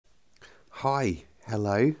Hi,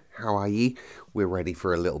 hello, how are you? We're ready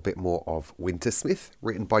for a little bit more of Wintersmith,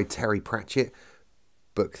 written by Terry Pratchett,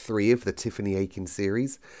 book 3 of the Tiffany Aiken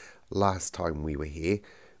series. Last time we were here,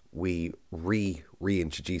 we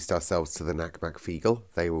reintroduced ourselves to the Knack-Mack Feegle.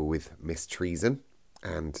 They were with Miss Treason,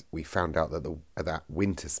 and we found out that that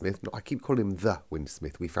Wintersmith, I keep calling him the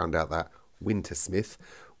Wintersmith, we found out that Wintersmith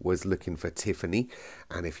was looking for Tiffany,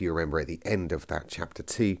 and if you remember at the end of that chapter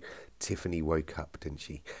 2, Tiffany woke up, didn't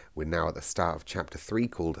she? We're now at the start of chapter 3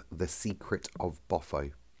 called The Secret of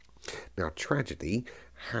Boffo. Now, tragedy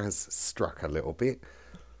has struck a little bit.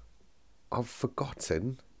 I've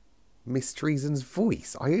forgotten Miss Treason's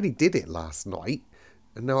voice. I only did it last night,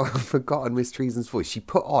 and now I've forgotten Miss Treason's voice. She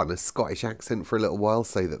put on a Scottish accent for a little while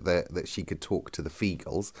so that she could talk to the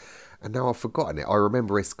Feegles, and now I've forgotten it. I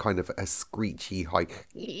remember it's kind of a screechy high,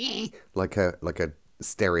 like a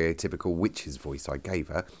stereotypical witch's voice I gave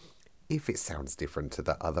her. If it sounds different to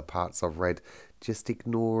the other parts I've read, just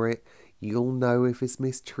ignore it. You'll know if it's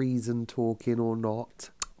Miss Treason talking or not.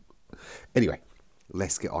 Anyway,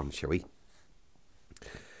 let's get on, shall we?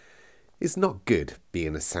 It's not good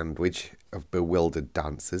being a sandwich of bewildered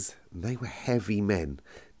dancers. They were heavy men.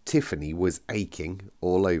 Tiffany was aching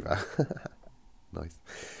all over. Nice.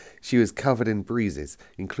 She was covered in bruises,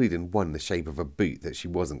 including one the shape of a boot that she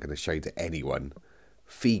wasn't going to show to anyone.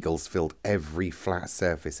 Feegles filled every flat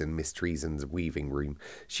surface in Miss Treason's weaving room.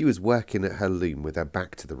 She was working at her loom with her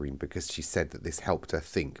back to the room because she said that this helped her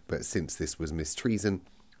think, but since this was Miss Treason,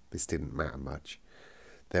 this didn't matter much.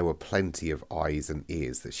 There were plenty of eyes and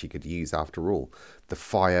ears that she could use after all. The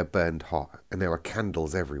fire burned hot, and there were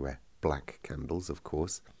candles everywhere. Black candles, of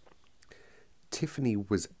course. Tiffany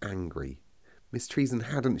was angry. Miss Treason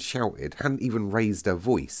hadn't shouted, hadn't even raised her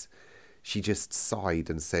voice. She just sighed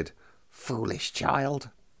and said, "Foolish child,"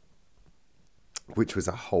 which was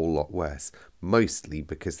a whole lot worse, mostly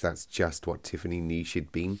because that's just what Tiffany knew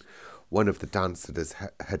she'd been. One of the dancers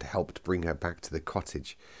had helped bring her back to the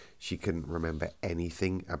cottage. She couldn't remember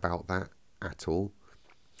anything about that at all.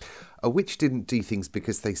 A witch didn't do things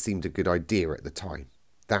because they seemed a good idea at the time.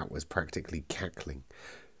 That was practically cackling.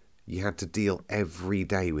 You had to deal every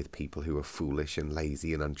day with people who were foolish and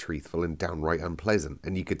lazy and untruthful and downright unpleasant,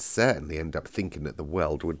 and you could certainly end up thinking that the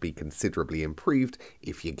world would be considerably improved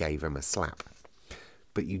if you gave them a slap.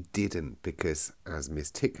 But you didn't because, as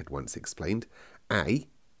Miss Tick had once explained, A,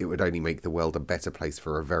 it would only make the world a better place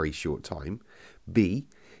for a very short time, B,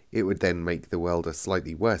 it would then make the world a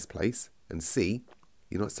slightly worse place, and C,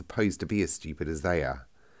 you're not supposed to be as stupid as they are.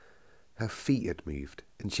 Her feet had moved,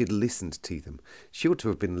 and she had listened to them. She ought to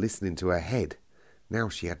have been listening to her head. Now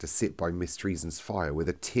she had to sit by Miss Treason's fire with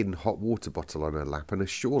a tin hot water bottle on her lap and a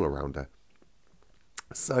shawl around her.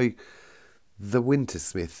 "So, the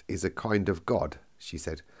Wintersmith is a kind of god," she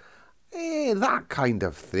said. That kind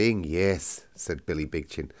of thing, yes," said Billy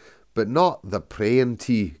Bigchin, "but not the praying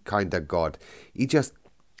to kind of god. He just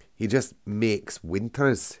makes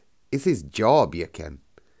winters. It's his job, you ken."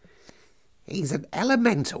 "He's an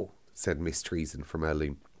elemental," said Miss Treason from her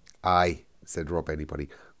loom. "Aye," said Rob Anybody.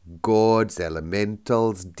 "Gods,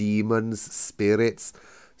 elementals, demons, spirits.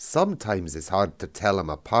 Sometimes it's hard to tell 'em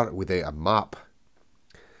apart without a map."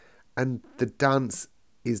 "And the dance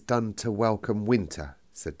is done to welcome winter,"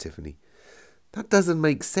 said Tiffany. "That doesn't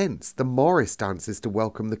make sense. The Morris dance is to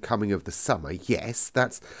welcome the coming of the summer. Yes,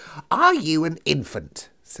 that's—" "Are you an infant?"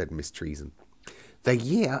 said Miss Treason. "The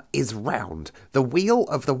year is round. The wheel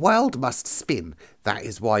of the world must spin. That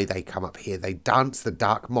is why they come up here. They dance the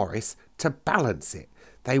dark Morris to balance it.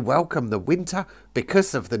 They welcome the winter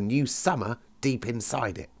because of the new summer deep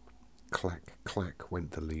inside it." Clack, clack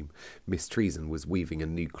went the loom. Miss Treason was weaving a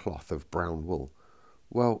new cloth of brown wool.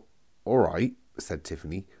 "Well, all right," said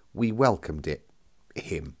Tiffany. "We welcomed it.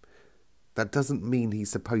 Him. That doesn't mean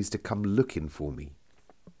he's supposed to come looking for me."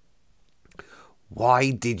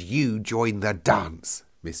 "Why did you join the dance?"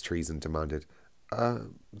 Miss Treason demanded.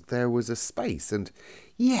 There was a space and—"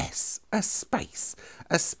 "Yes, a space.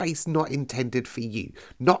 A space not intended for you.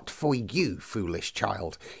 Not for you, foolish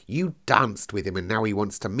child. You danced with him and now he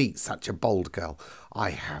wants to meet such a bold girl. I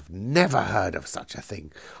have never heard of such a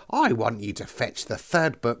thing. I want you to fetch the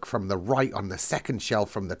third book from the right on the second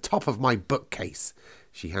shelf from the top of my bookcase."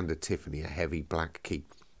 She handed Tiffany a heavy black key.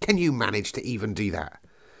 "Can you manage to even do that?"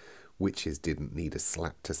 Witches didn't need a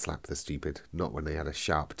slap to slap the stupid, not when they had a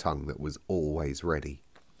sharp tongue that was always ready.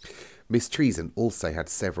 Miss Treason also had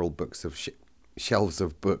several books of shelves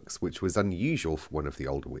of books, which was unusual for one of the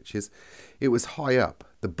older witches. It was high up.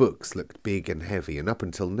 The books looked big and heavy, and up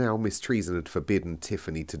until now Miss Treason had forbidden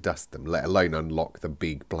Tiffany to dust them, let alone unlock the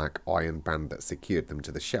big black iron band that secured them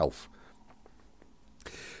to the shelf.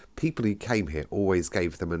 People who came here always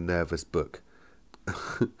gave them a nervous book.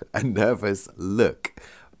 A nervous look.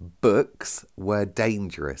 Books were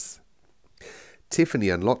dangerous. Tiffany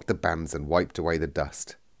unlocked the bands and wiped away the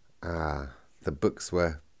dust. The books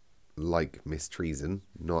were like Miss Treason,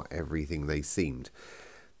 not everything they seemed.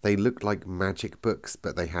 They looked like magic books,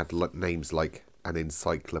 but they had names like an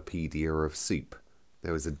encyclopedia of soup.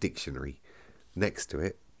 There was a dictionary. Next to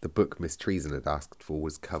it, the book Miss Treason had asked for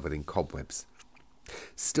was covered in cobwebs.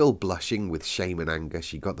 Still blushing with shame and anger,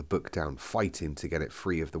 she got the book down, fighting to get it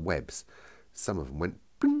free of the webs. Some of them went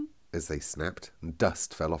bing as they snapped, and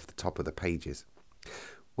dust fell off the top of the pages.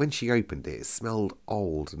 When she opened it, it smelled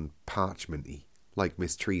old and parchmenty, like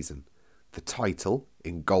Miss Treason. The title,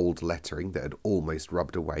 in gold lettering that had almost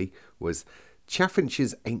rubbed away, was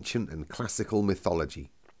Chaffinch's Ancient and Classical Mythology.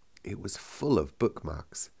 It was full of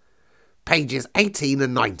bookmarks. "Pages 18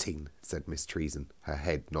 and 19, said Miss Treason, her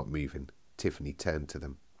head not moving. Tiffany turned to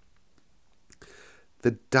them.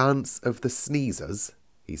 "The Dance of the Sneezers,"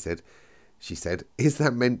 he said. She said, "Is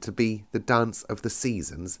that meant to be the Dance of the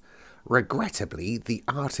Seasons? Regrettably, the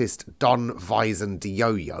artist Don Vison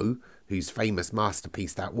Dioyo, whose famous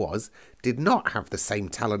masterpiece that was, did not have the same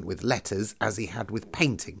talent with letters as he had with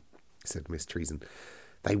painting," said Miss Treason.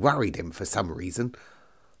 "They worried him for some reason.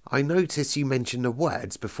 I notice you mention the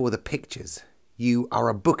words before the pictures. You are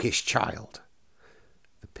a bookish child."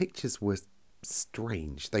 The pictures were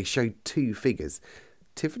strange. They showed two figures.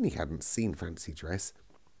 Tiffany hadn't seen Fancy Dress.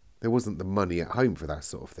 There wasn't the money at home for that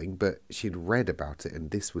sort of thing, but she'd read about it,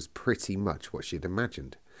 and this was pretty much what she'd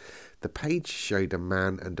imagined. The page showed a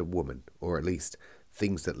man and a woman, or at least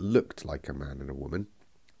things that looked like a man and a woman.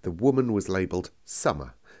 The woman was labelled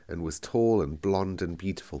Summer, and was tall and blonde and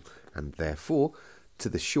beautiful, and therefore, to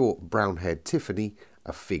the short brown-haired Tiffany,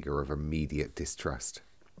 a figure of immediate distrust.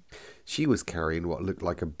 She was carrying what looked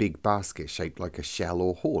like a big basket shaped like a shell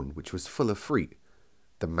or horn, which was full of fruit.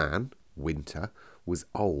 The man, Winter, was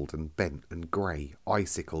old and bent and grey.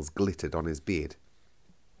 Icicles glittered on his beard.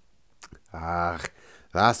 "Ah,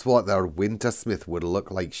 that's what their Wintersmith would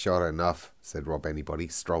look like, sure enough," said Rob Anybody,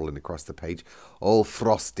 strolling across the page. "All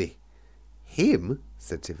frosty." "Him?"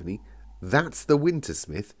 said Tiffany. "That's the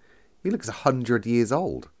Wintersmith? He looks 100 years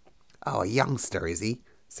old." "Oh, a youngster, is he?"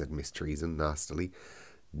 said Miss Treason nastily.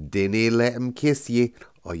 "Dinna let him kiss ye,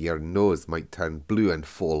 or your nose might turn blue and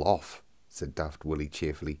fall off," said Daft Willie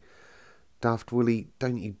cheerfully. "Daft Willie,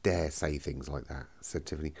 don't you dare say things like that," said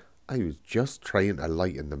Tiffany. "I was just trying to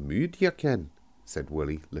lighten the mood, you ken," said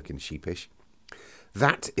Willie, looking sheepish.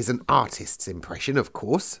 "That is an artist's impression, of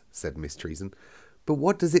course," said Miss Treason. "But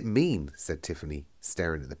what does it mean?" said Tiffany,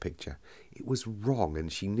 staring at the picture. It was wrong,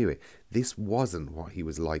 and she knew it. This wasn't what he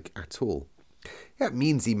was like at all. "It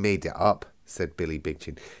means he made it up," said Billy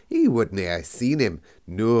Bigchin. "He wouldn't have seen him.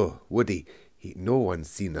 No, would he? No one's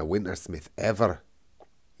seen a Wintersmith ever."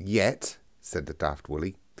 "Yet," said the Daft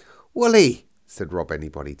Willie. "Willie," said Rob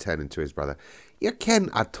Anybody, turning to his brother, "you ken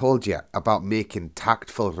I told you about making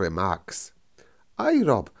tactful remarks." "Aye,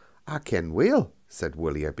 Rob, I ken well," said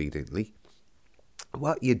Willie obediently.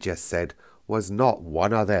 "What you just said was not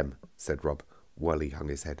one of them," said Rob. Willie hung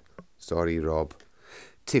his head. "Sorry, Rob."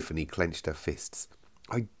 Tiffany clenched her fists.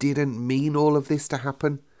 "I didn't mean all of this to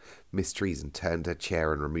happen." Miss Treason turned her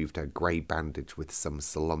chair and removed her grey bandage with some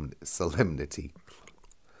solemnity.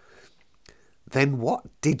 "Then what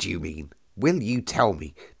did you mean? Will you tell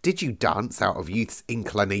me? Did you dance out of youth's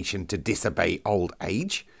inclination to disobey old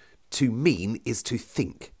age? To mean is to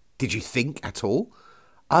think. Did you think at all?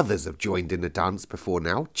 Others have joined in the dance before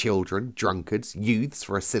now. Children, drunkards, youths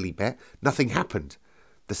for a silly bet. Nothing happened.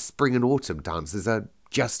 The spring and autumn dances are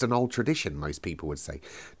just an old tradition, most people would say.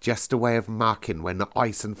 Just a way of marking when the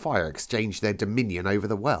ice and fire exchange their dominion over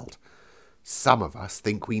the world. Some of us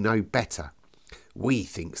think we know better. We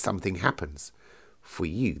think something happens. For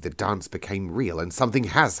you, the dance became real, and something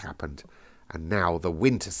has happened. And now the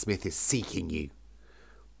Wintersmith is seeking you."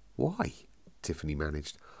 "Why?" Tiffany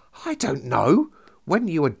managed. "I don't know. When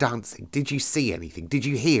you were dancing, did you see anything? Did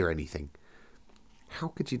you hear anything?" How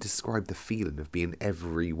could you describe the feeling of being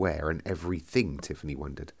everywhere and everything, Tiffany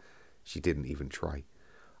wondered. She didn't even try.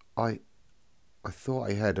 I thought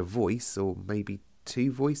I heard a voice, or maybe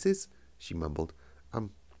two voices," she mumbled.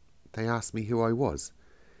 They asked me who I was."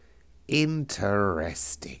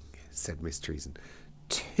 "Interesting," said Miss Treason.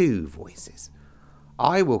 "Two voices.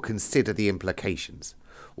 I will consider the implications.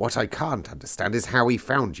 What I can't understand is how he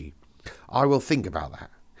found you. I will think about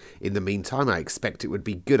that. In the meantime, I expect it would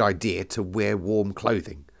be a good idea to wear warm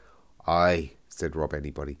clothing." "Aye," said Rob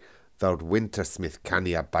Anybody. "The Wintersmith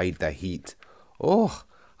canna abide the heat. Oh,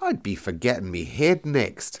 I'd be forgetting me head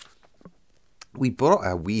next." We brought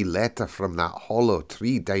a wee letter from that hollow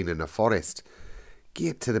tree down in the forest. Gie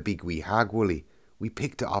it to the big wee hag, Wooly. We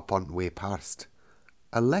picked it up on the way past.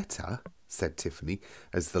 A letter? Said Tiffany,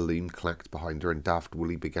 as the loom clacked behind her and Daft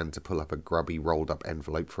Wooly began to pull up a grubby rolled-up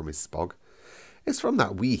envelope from his spog. It's from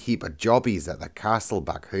that wee heap of jobbies at the castle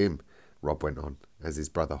back home, Rob went on, as his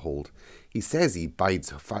brother hauled. He says he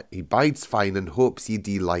bides fine and hopes ye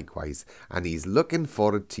do likewise, and he's looking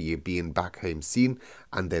forward to you being back home soon,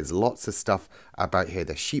 and there's lots of stuff about how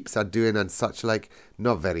the sheeps are doing and such like,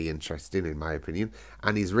 not very interesting in my opinion,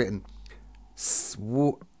 and he's written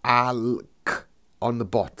swalk on the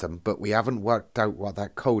bottom, but we haven't worked out what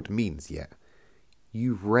that code means yet.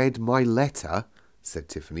 You read my letter? Said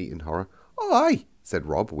Tiffany in horror. Oh, aye, said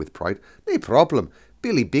Rob with pride. No problem.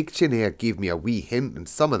 Billy Bigchin here gave me a wee hint and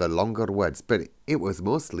some of the longer words, but it was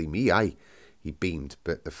mostly me, aye. He beamed,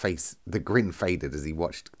 but the grin faded as he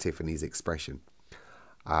watched Tiffany's expression.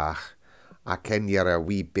 Ah, I ken you're a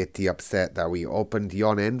wee bitty upset that we opened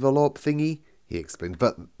yon envelope thingy, he explained,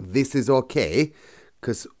 but this is okay,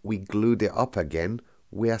 'cause we glued it up again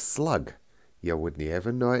with a slug. You wouldn't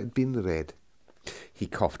ever know it'd been read. He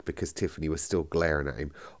coughed because Tiffany was still glaring at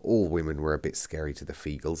him. All women were a bit scary to the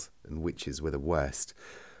Feagles, and witches were the worst.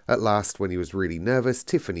 At last, when he was really nervous,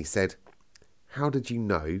 Tiffany said, How did you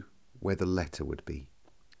know where the letter would be?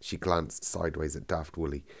 She glanced sideways at Daft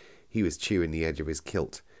Wooly. He was chewing the edge of his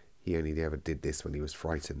kilt. He only ever did this when he was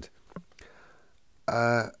frightened.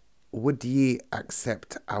 Would ye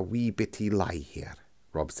accept a wee bitty lie here?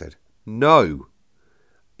 Rob said. No.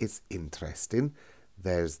 It's interesting.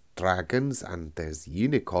 There's dragons and there's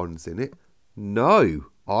unicorns in it. No,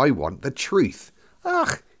 I want the truth.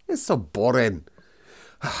 Ach, it's so boring.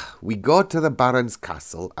 We go to the Baron's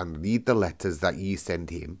castle and read the letters that ye send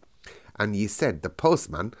him, and ye said the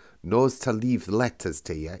postman knows to leave letters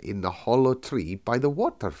to ye in the hollow tree by the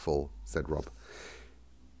waterfall, said Rob.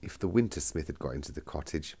 If the Wintersmith had got into the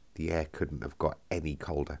cottage, the air couldn't have got any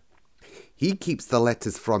colder. He keeps the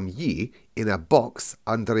letters from ye in a box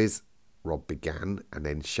under his... Rob began, and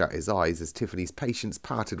then shut his eyes as Tiffany's patience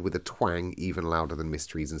parted with a twang even louder than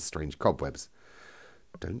Mysteries and Strange Cobwebs.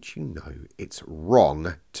 Don't you know it's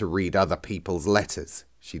wrong to read other people's letters?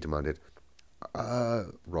 She demanded.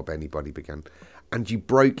 Rob Anybody began. And you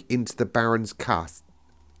broke into the Baron's cast.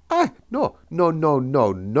 No,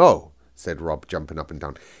 said Rob, jumping up and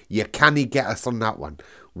down. You can't get us on that one.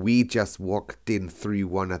 We just walked in through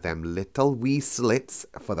one of them little wee slits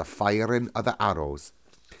for the firing of the arrows.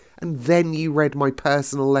 And then you read my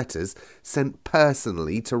personal letters sent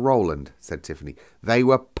personally to Roland, said Tiffany. They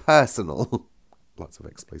were personal. Lots of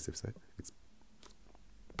explosives there. It's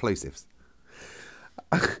plosives.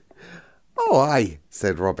 Oh, aye,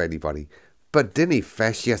 said Rob Anybody. But dinna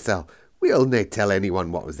fesh yourself. We'll nae tell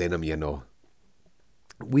anyone what was in 'em, you know.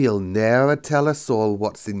 We'll never tell a soul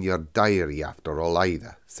what's in your diary after all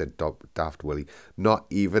either, said Daft Willie. Not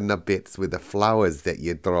even the bits with the flowers that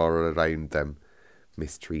you draw around them.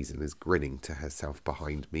 Miss Treason is grinning to herself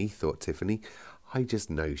behind me, thought Tiffany. I just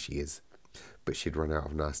know she is. But she'd run out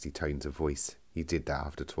of nasty tones of voice. You did that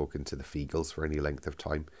after talking to the Feagles for any length of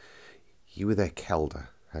time. You were their Kelder,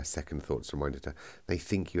 her second thoughts reminded her. They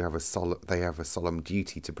think they have a solemn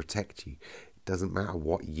duty to protect you. It doesn't matter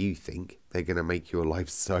what you think. They're going to make your life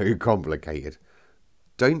so complicated.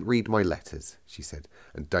 Don't read my letters, she said,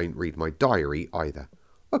 and don't read my diary either.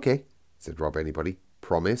 Okay, said Rob Anybody.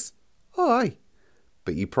 Promise? Oh, aye.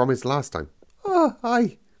 But you promised last time. Oh,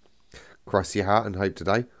 aye. Cross your heart and hope to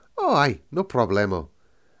die. Oh, aye, no problemo.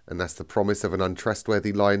 And that's the promise of an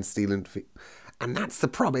untrustworthy lion-stealing... And that's the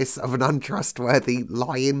promise of an untrustworthy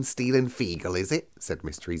lion-stealing Feagle, is it? Said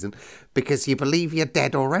Miss Treason. Because you believe you're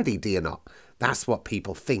dead already, do you not? That's what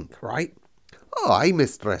people think, right? Oh, aye,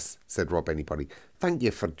 mistress, said Rob Anybody. Thank you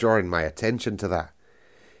for drawing my attention to that.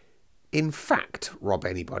 In fact, Rob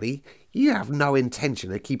Anybody, you have no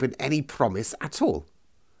intention of keeping any promise at all.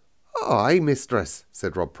 Oh, aye, mistress,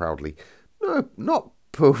 said Rob proudly. No, not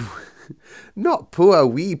poor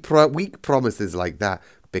weak promises like that,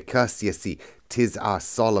 because, you see, 'tis our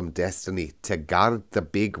solemn destiny to guard the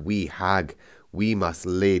big wee hag. We must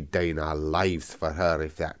lay down our lives for her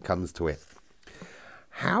if that comes to it.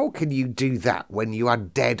 How can you do that when you are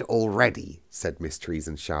dead already? Said Miss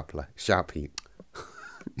Treason sharply.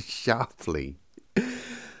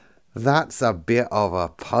 That's a bit of a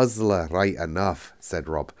puzzler, right enough, said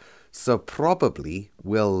Rob. So probably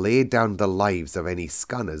we'll lay down the lives of any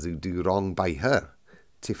scunners who do wrong by her.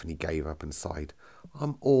 Tiffany gave up and sighed.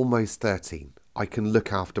 I'm almost 13. I can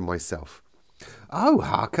look after myself. Oh,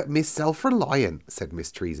 hark at Miss Self-Reliant, said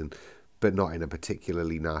Miss Treason, but not in a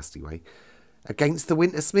particularly nasty way. Against the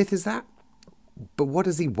Wintersmith, is that? But what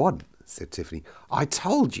does he want? said Tiffany. I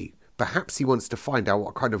told you. Perhaps he wants to find out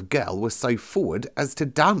what kind of girl was so forward as to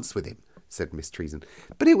dance with him, said Miss Treason.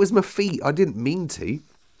 But it was my feet. I didn't mean to.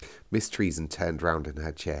 Miss Treason turned round in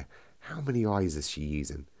her chair. How many eyes is she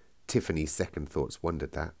using? Tiffany's second thoughts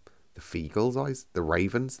wondered that. The Feagle's eyes? The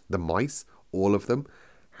Raven's? The mice? All of them?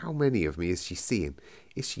 How many of me is she seeing?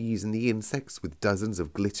 Is she using the insects with dozens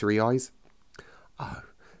of glittery eyes? Oh,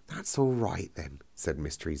 that's all right then, said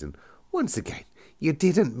Miss Treason. Once again, you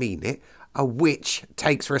didn't mean it. A witch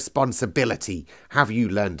takes responsibility. Have you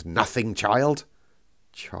learned nothing, child?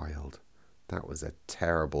 Child. That was a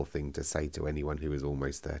terrible thing to say to anyone who was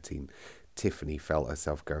almost 13. Tiffany felt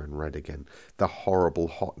herself going red again. The horrible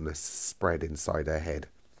hotness spread inside her head.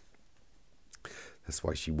 That's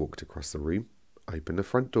why she walked across the room, opened the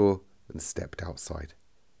front door, and stepped outside.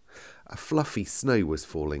 A fluffy snow was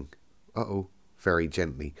falling. Uh-oh. Very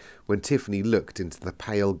gently. When Tiffany looked into the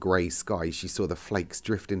pale grey sky, she saw the flakes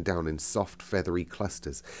drifting down in soft, feathery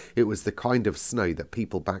clusters. It was the kind of snow that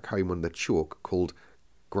people back home on the chalk called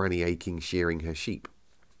Granny Aching shearing her sheep.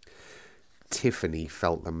 Tiffany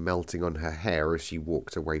felt them melting on her hair as she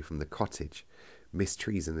walked away from the cottage. Miss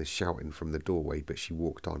Treason is shouting from the doorway, but she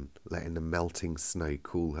walked on, letting the melting snow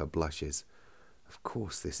cool her blushes. Of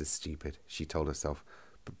course this is stupid, she told herself.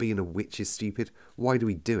 But being a witch is stupid. Why do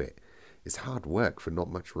we do it? It's hard work for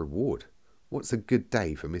not much reward. What's a good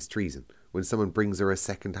day for Miss Treason? When someone brings her a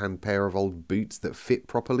second-hand pair of old boots that fit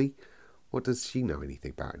properly? What does she know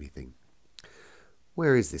anything about anything?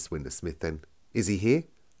 Where is this Wintersmith then? Is he here?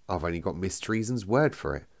 I've only got Miss Treason's word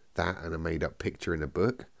for it. That and a made-up picture in a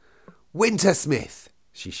book. Wintersmith!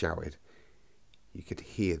 She shouted. You could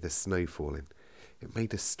hear the snow falling. It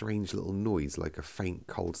made a strange little noise like a faint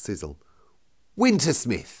cold sizzle.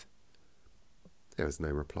 Wintersmith! There was no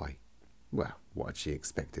reply. Well, what had she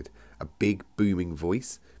expected? A big, booming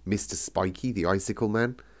voice? Mr. Spiky, the icicle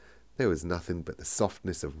man? There was nothing but the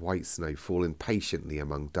softness of white snow falling patiently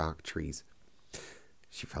among dark trees.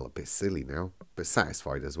 She felt a bit silly now, but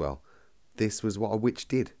satisfied as well. This was what a witch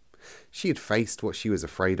did. She had faced what she was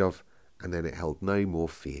afraid of, and then it held no more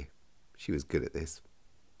fear. She was good at this.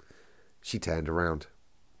 She turned around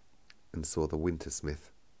and saw the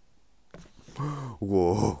Wintersmith.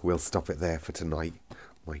 Whoa, we'll stop it there for tonight.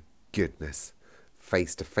 My goodness.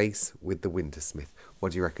 Face to face with the Wintersmith.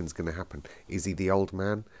 What do you reckon's going to happen? Is he the old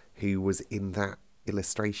man who was in that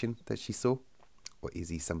illustration that she saw? Or is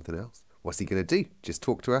he something else? What's he going to do? Just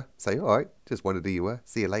talk to her? Say, all right, just wanted to do you were.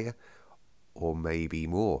 See you later. Or maybe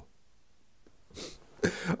more.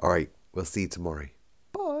 All right, we'll see you tomorrow.